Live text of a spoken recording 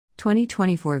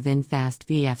2024 VinFast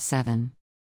VF7.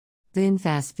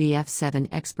 VinFast VF7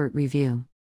 Expert Review.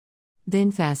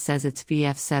 VinFast says its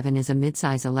VF7 is a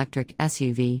midsize electric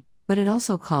SUV, but it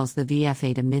also calls the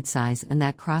VF8 a midsize and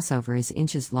that crossover is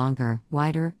inches longer,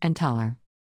 wider, and taller.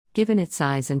 Given its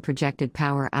size and projected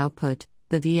power output,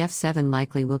 the VF7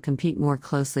 likely will compete more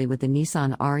closely with the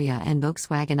Nissan Ariya and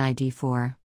Volkswagen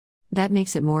ID.4. That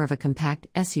makes it more of a compact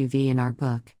SUV in our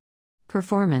book.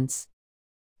 Performance.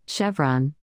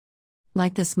 Chevron.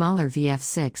 Like the smaller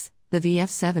VF6, the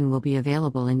VF7 will be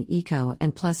available in Eco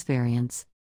and Plus variants.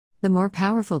 The more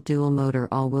powerful dual-motor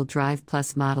all-wheel drive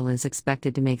Plus model is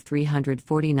expected to make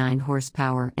 349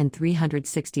 horsepower and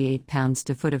 368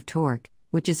 pounds-to-foot of torque,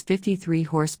 which is 53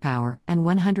 horsepower and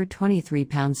 123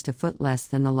 pounds-to-foot less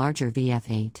than the larger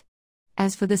VF8.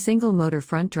 As for the single-motor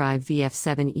front-drive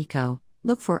VF7 Eco,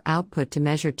 look for output to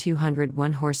measure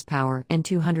 201 horsepower and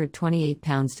 228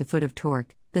 pounds-to-foot of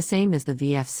torque, the same as the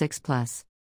VF6 Plus.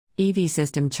 EV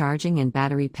system charging and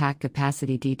battery pack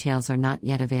capacity details are not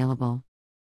yet available.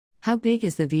 How big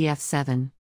is the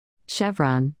VF7?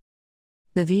 Chevron.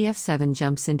 The VF7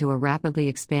 jumps into a rapidly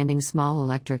expanding small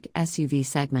electric SUV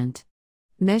segment.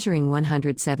 Measuring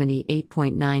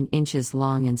 178.9 inches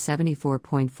long and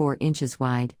 74.4 inches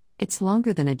wide, it's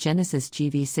longer than a Genesis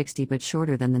GV60 but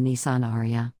shorter than the Nissan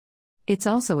Ariya. It's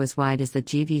also as wide as the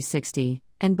GV60,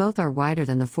 and both are wider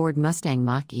than the Ford Mustang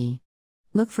Mach-E.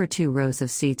 Look for 2 rows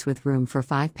of seats with room for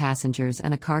 5 passengers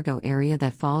and a cargo area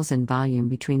that falls in volume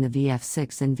between the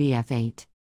VF6 and VF8.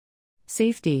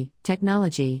 Safety,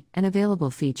 technology, and available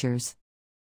features.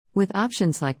 With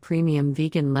options like premium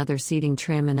vegan leather seating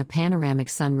trim and a panoramic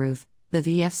sunroof, the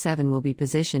VF7 will be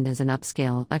positioned as an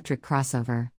upscale electric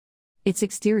crossover. Its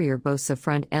exterior boasts a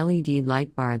front LED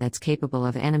light bar that's capable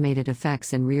of animated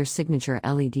effects and rear signature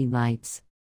LED lights.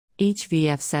 Each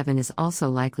VF7 is also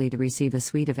likely to receive a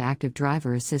suite of active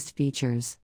driver assist features.